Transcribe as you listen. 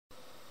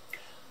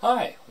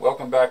Hi,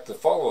 welcome back to the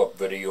follow-up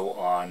video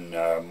on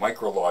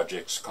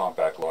MicroLogix,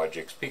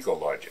 CompactLogix,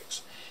 PicoLogix.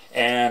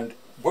 And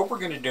what we're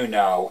going to do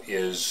now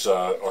is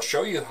I'll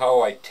show you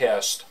how I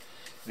test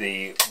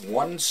the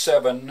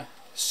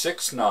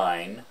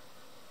 1769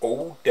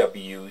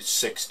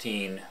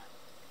 OW16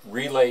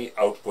 relay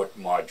output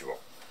module.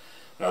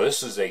 Now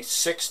this is a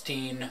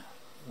 16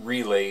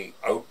 relay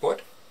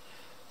output.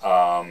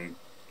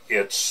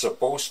 It's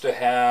supposed to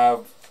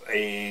have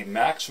a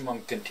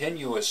maximum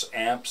continuous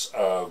amps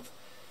of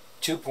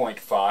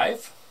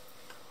 2.5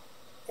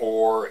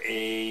 or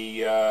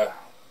a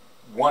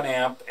 1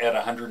 amp at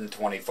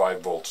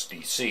 125 volts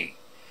DC.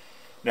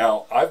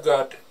 Now I've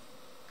got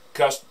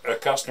a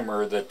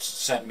customer that's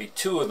sent me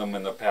two of them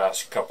in the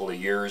past couple of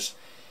years.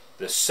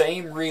 The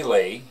same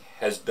relay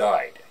has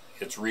died.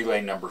 It's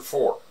relay number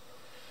 4.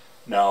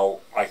 Now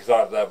I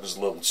thought that was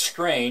a little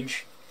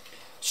strange,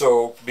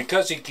 so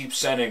because he keeps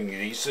sending me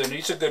these, and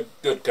he's a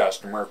good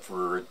customer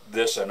for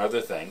this and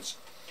other things,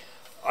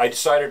 I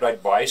decided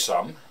I'd buy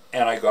some.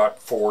 And I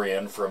got 4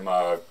 in from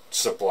a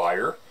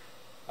supplier.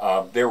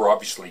 They were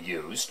obviously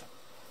used,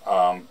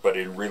 but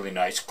in really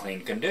nice,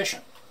 clean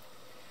condition.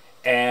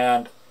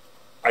 And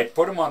I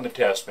put them on the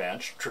test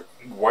bench,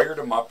 wired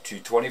them up to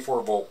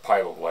 24-volt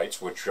pilot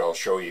lights, which I'll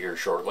show you here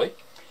shortly.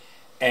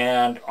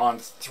 And on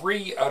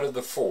 3 out of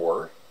the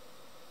 4,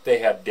 they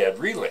had dead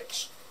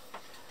relays.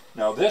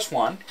 Now this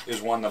one is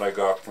one that I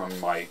got from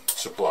my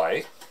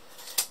supply,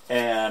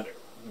 and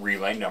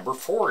relay number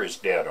 4 is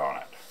dead on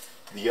it.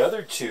 The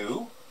other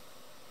 2,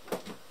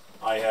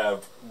 I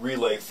have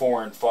relay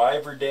 4 and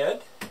 5 are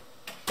dead,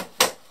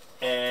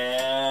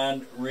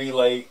 and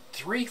relay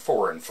 3,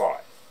 4, and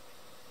 5.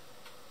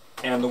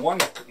 And the one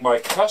that my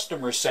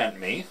customer sent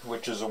me,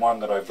 which is the one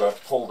that I've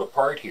got pulled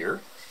apart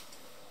here,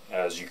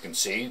 as you can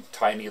see,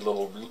 tiny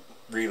little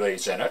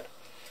relays in it,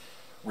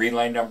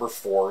 relay number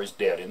 4 is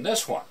dead in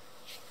this one.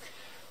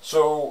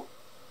 So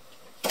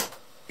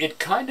it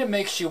kind of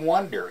makes you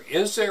wonder,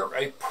 is there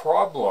a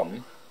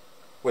problem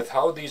with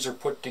how these are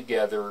put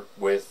together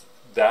with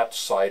that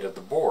side of the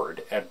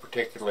board, and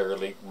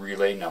particularly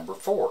relay number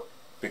 4,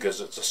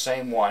 because it's the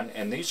same one,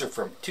 and these are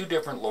from 2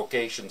 different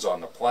locations on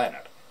the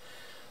planet.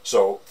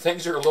 So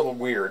things are a little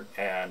weird,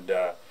 and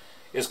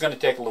it's going to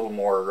take a little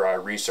more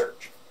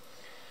research.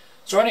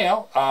 So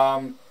anyhow,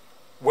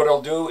 what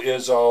I'll do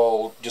is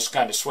I'll just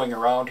kind of swing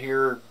around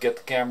here, get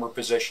the camera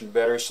positioned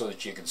better so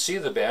that you can see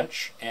the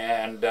bench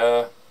and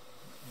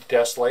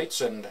test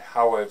lights and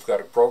how I've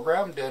got it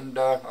programmed, and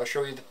I'll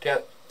show you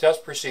the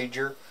test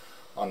procedure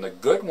on the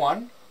good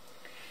one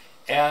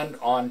and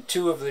on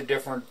 2 of the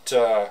different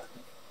dead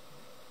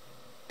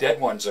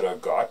ones that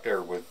I've got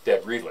there with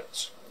dead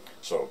relays.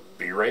 So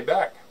be right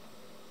back.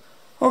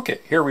 Okay,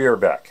 here we are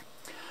back.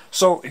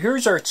 So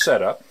here's our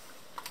setup.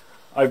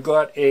 I've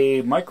got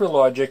a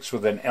MicroLogix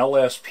with an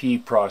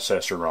LSP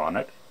processor on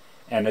it,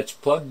 and it's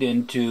plugged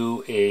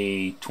into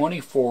a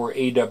 24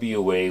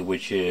 AWA,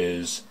 which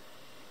is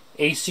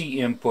AC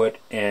input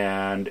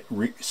and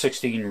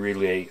 16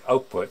 relay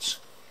outputs.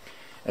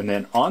 And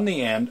then on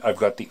the end, I've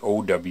got the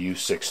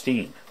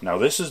OW16. Now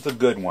this is the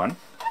good one.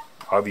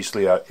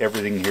 Obviously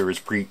everything here is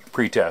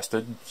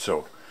pre-tested,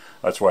 so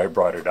that's why I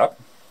brought it up.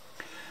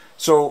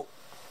 So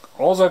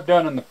all I've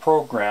done in the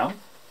program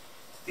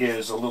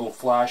is a little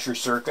flasher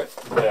circuit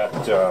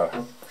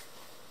that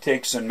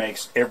takes and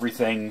makes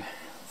everything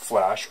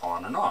flash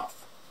on and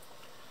off.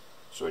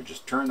 So I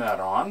just turn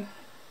that on,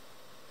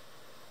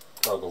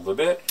 toggle the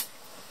bit,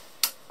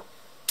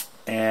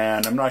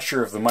 and I'm not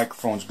sure if the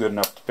microphone's good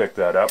enough to pick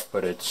that up,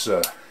 but it's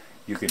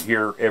you can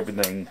hear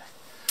everything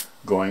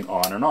going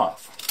on and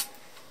off.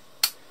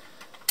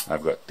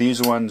 I've got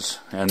these ones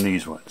and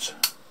these ones.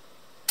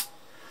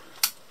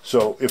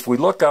 So if we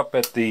look up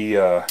at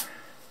the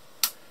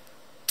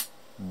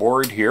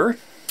board here,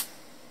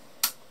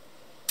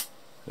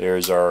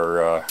 there's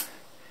our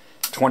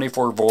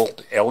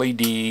 24-volt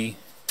LED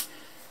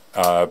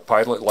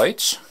pilot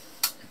lights.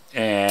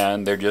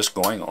 And they're just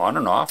going on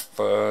and off,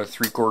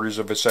 3/4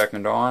 of a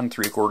second on,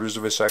 3/4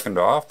 of a second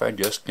off, and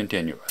just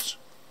continuous.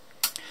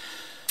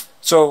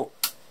 So,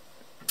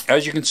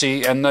 as you can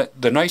see, and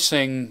the nice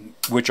thing,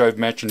 which I've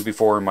mentioned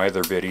before in my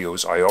other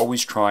videos, I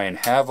always try and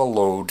have a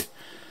load,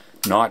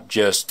 not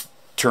just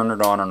turn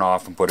it on and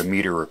off and put a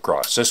meter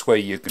across. This way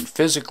you can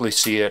physically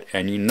see it,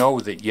 and you know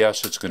that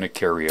yes, it's going to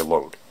carry a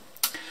load.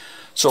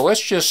 So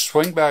let's just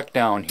swing back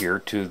down here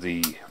to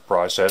the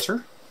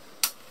processor.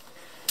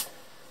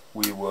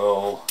 We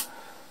will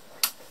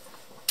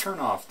turn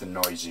off the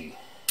noisy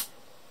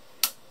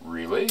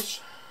relays,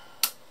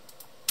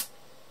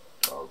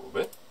 toggle a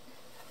bit,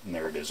 and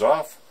there it is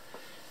off.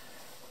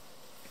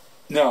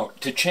 Now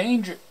to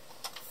change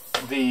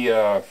the,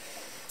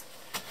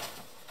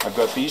 I've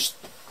got these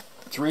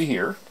 3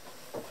 here,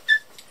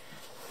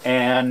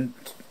 and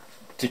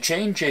to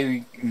change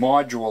a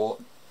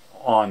module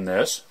on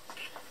this,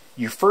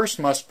 you first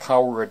must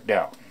power it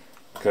down,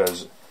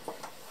 because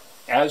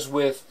as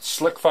with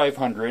Slick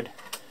 500,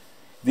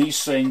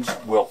 these things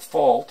will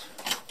fault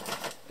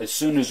as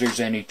soon as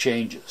there's any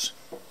changes.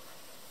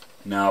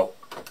 Now,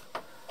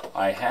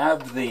 I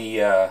have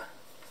the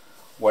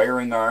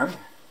wiring arm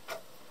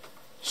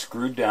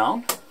screwed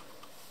down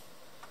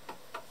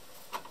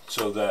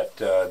so that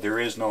there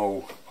is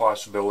no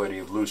possibility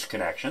of loose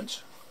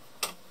connections,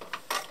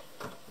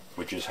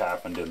 which has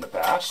happened in the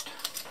past.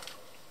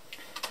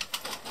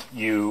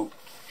 You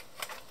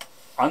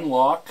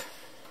unlock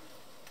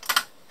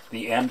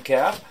the end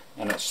cap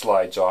and it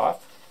slides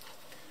off.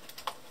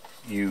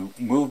 You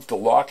move the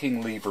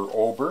locking lever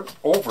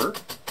over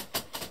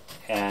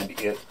and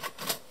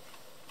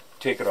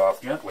take it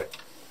off gently.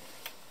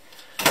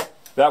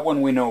 That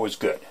one we know is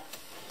good.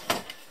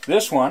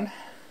 This one,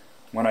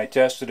 when I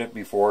tested it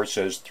before, it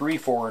says 3,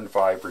 4, and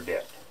 5 are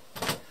dead.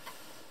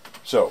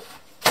 So,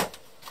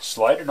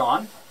 slide it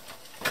on.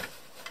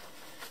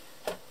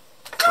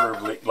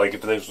 Preferably, like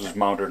if this was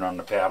mounted on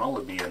the panel,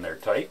 it'd be in there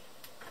tight.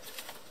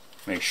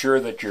 Make sure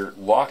that your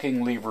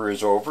locking lever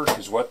is over,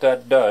 because what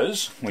that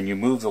does, when you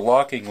move the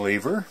locking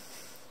lever,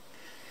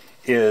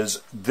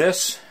 is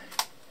this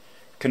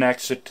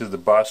connects it to the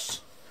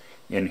bus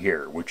in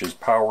here, which is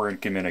power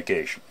and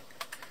communication.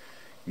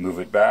 Move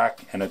it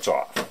back and it's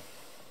off.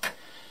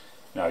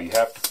 Now you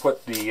have to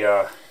put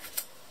the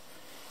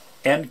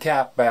end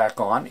cap back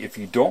on. If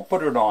you don't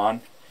put it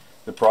on,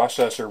 the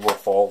processor will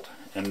fault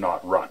and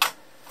not run.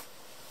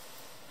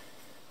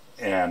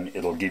 And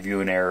it'll give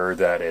you an error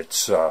that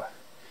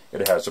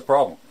it has a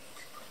problem.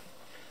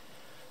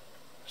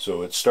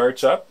 So it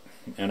starts up,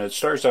 and it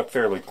starts up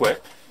fairly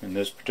quick in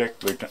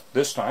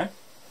this time.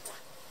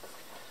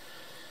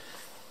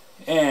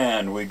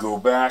 And we go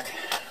back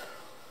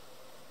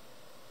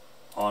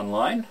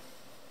online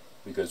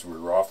because we're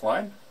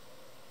offline.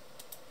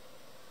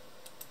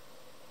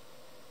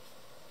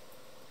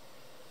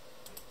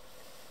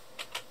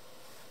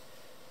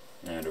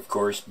 And of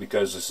course,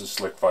 because this is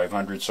Slick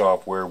 500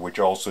 software, which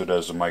also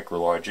does a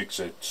MicroLogix,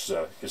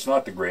 it's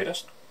not the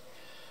greatest.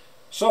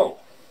 So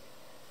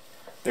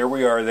there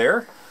we are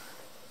there,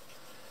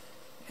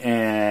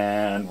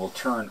 and we'll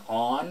turn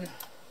on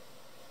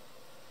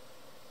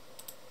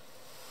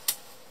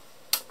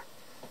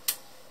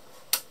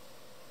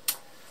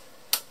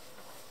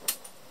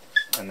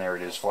and there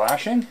it is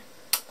flashing.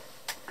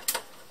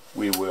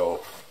 We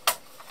will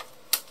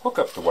hook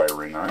up the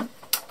wiring arm.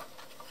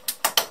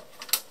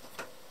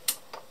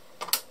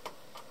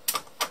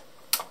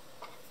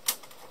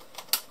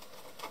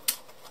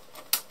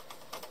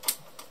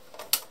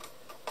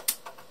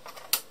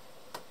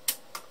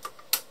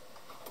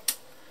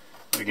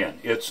 Again,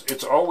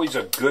 it's always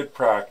a good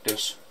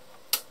practice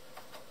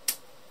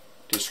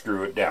to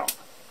screw it down.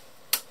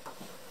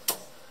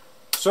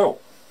 So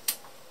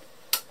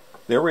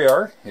there we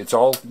are. It's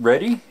all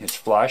ready. It's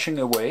flashing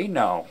away.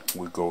 Now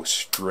we go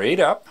straight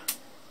up,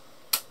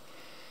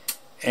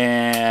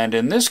 and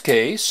in this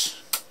case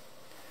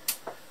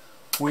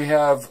we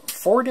have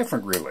 4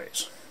 different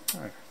relays.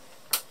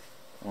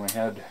 We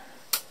had,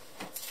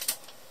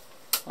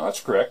 oh, that's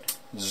correct,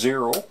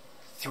 0,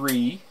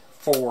 3,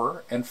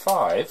 4, and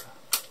 5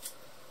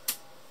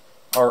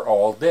 are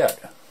all dead,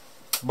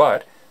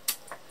 but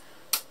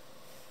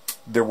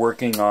they're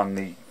working on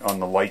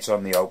the lights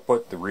on the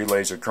output. The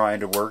relays are trying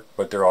to work,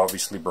 but they're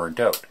obviously burnt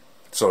out,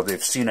 so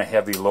they've seen a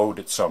heavy load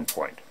at some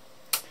point.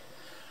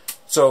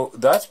 So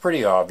that's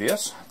pretty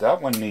obvious.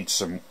 That one needs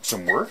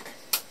some work.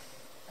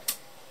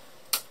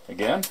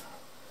 Again,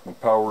 we'll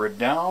power it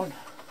down,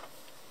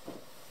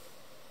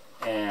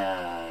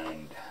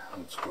 and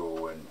let's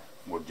go and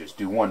we'll just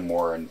do one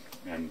more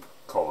and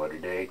call it a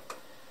day.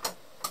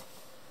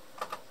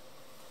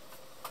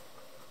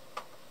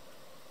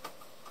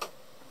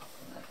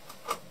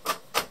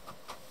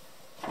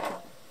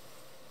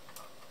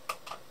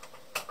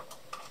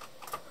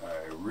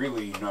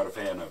 Really not a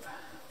fan of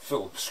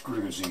Phillips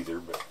screws either,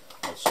 but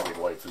that's the way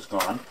life is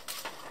gone.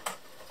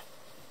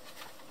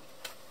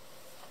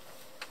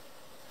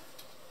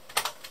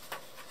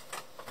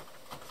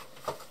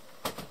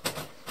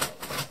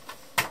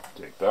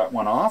 Take that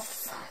one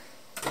off,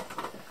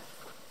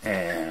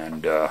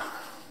 and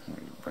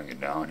bring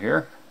it down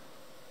here.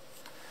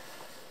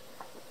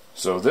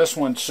 So this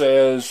one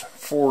says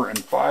 4 and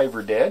 5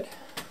 are dead.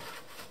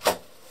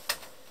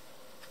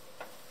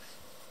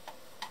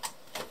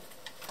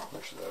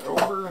 Push that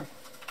over.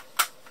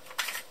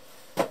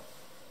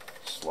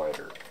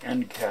 Slider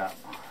end cap.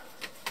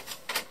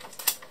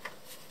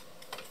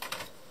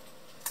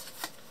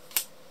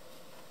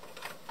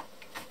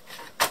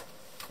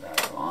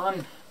 Back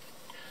on.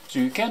 So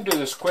you can do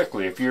this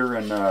quickly if you're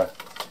in a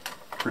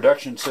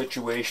production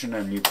situation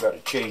and you've got to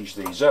change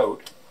these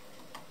out.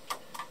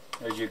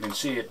 As you can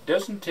see, it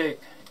doesn't take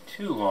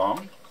too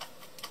long.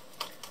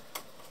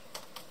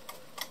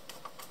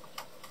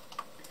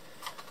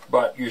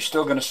 But you're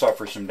still going to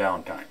suffer some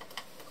downtime.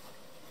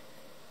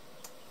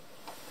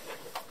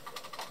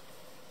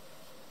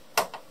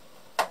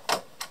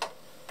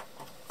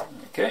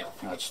 Okay,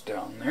 that's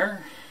down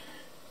there.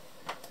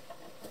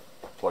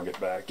 Plug it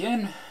back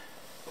in.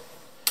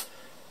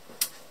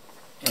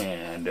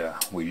 And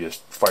we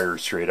just fire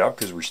straight up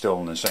because we're still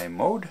in the same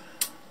mode.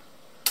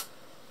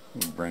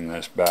 We'll bring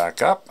this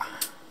back up.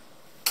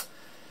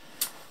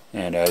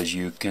 And as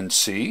you can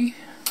see,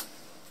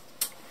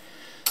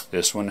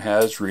 this one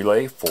has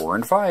relay 4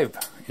 and 5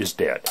 is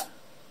dead.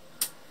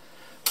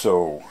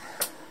 So,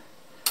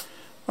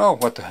 oh,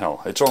 what the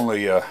hell? It's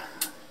only, or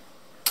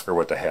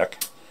what the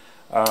heck?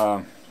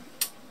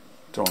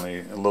 It's only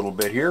a little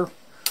bit here.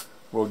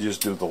 We'll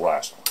just do the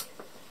last one.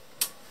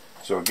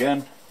 So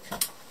again,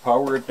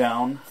 power it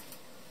down.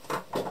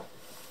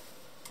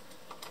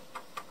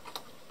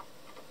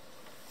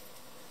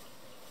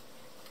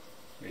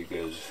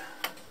 Because,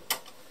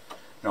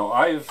 now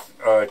I've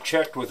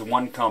checked with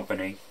one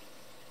company,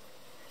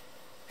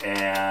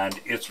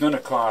 and it's going to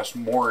cost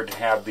more to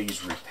have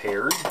these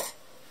repaired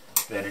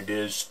than it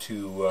is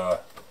to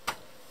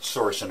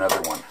source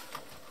another one.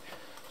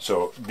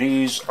 So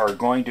these are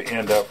going to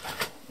end up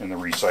in the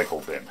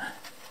recycle bin.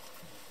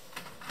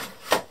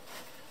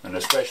 And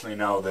especially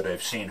now that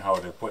I've seen how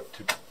they're put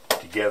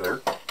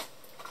together,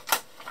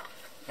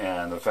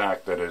 and the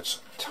fact that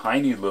it's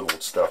tiny little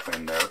stuff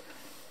in there,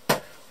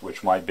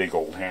 which my big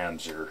old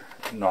hands are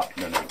not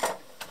going to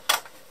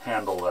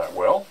handle that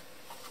well.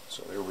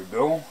 So there we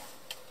go.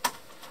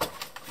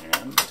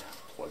 And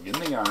plug in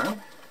the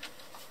arm.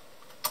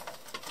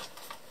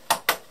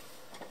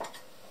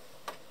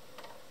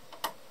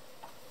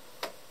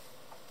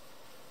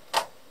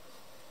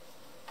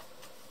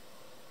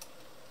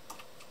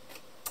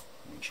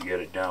 Once you get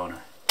it down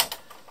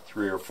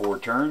 3 or 4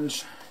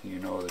 turns, you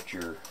know that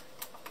you're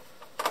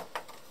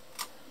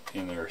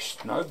in there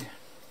snug.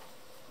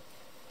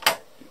 Do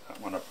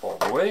that one up all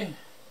the way.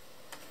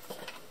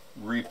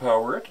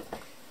 Repower it.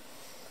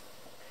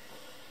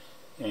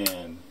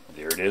 And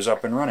there it is,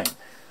 up and running.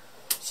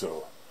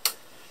 So,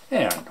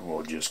 and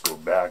we'll just go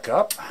back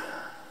up.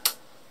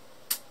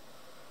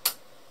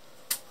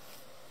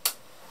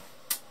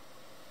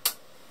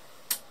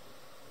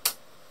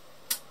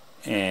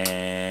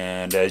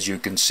 And as you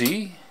can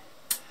see,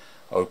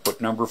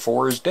 output number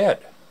 4 is dead.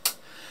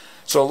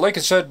 So like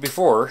I said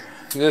before,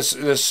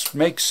 this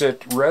makes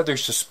it rather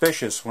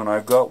suspicious when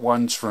I've got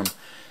ones from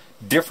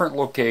different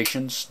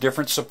locations,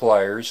 different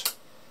suppliers,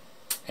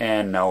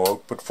 and now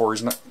output 4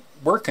 is not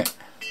working.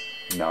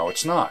 Now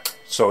it's not.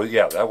 So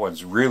yeah, that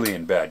one's really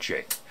in bad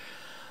shape.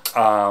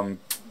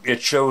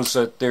 It shows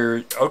that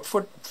their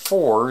output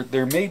 4,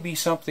 there may be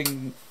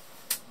something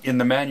in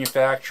the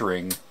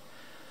manufacturing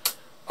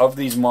of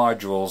these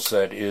modules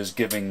that is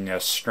giving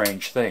us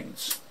strange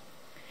things.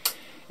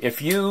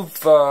 If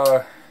you've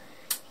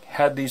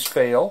had these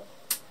fail,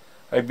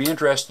 I'd be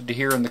interested to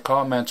hear in the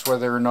comments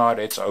whether or not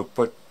it's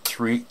output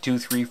 2,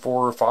 3,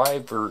 4, or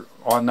 5, or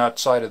on that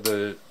side of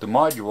the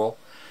module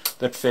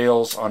that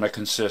fails on a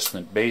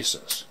consistent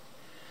basis.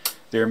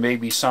 There may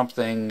be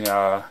something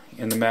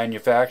in the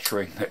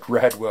manufacturing that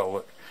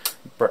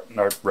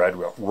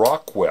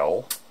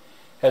Rockwell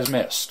has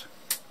missed.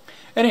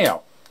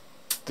 Anyhow,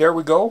 there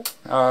we go.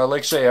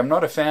 Like I say, I'm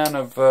not a fan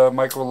of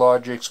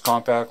MicroLogix,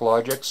 Compact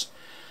Logix,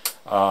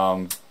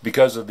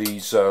 because of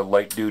these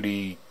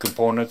light-duty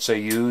components they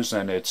use,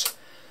 and it's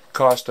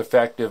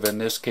cost-effective in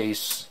this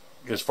case,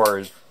 as far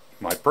as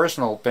my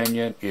personal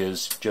opinion,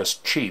 is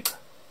just cheap.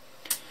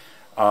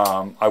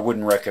 I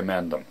wouldn't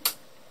recommend them.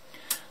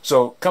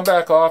 So come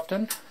back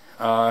often,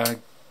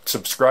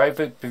 subscribe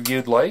if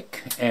you'd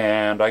like,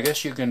 and I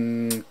guess you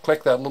can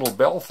click that little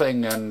bell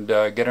thing and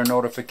get a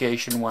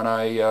notification when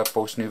I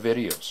post new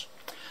videos.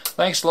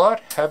 Thanks a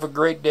lot, have a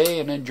great day,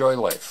 and enjoy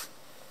life.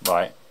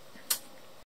 Bye.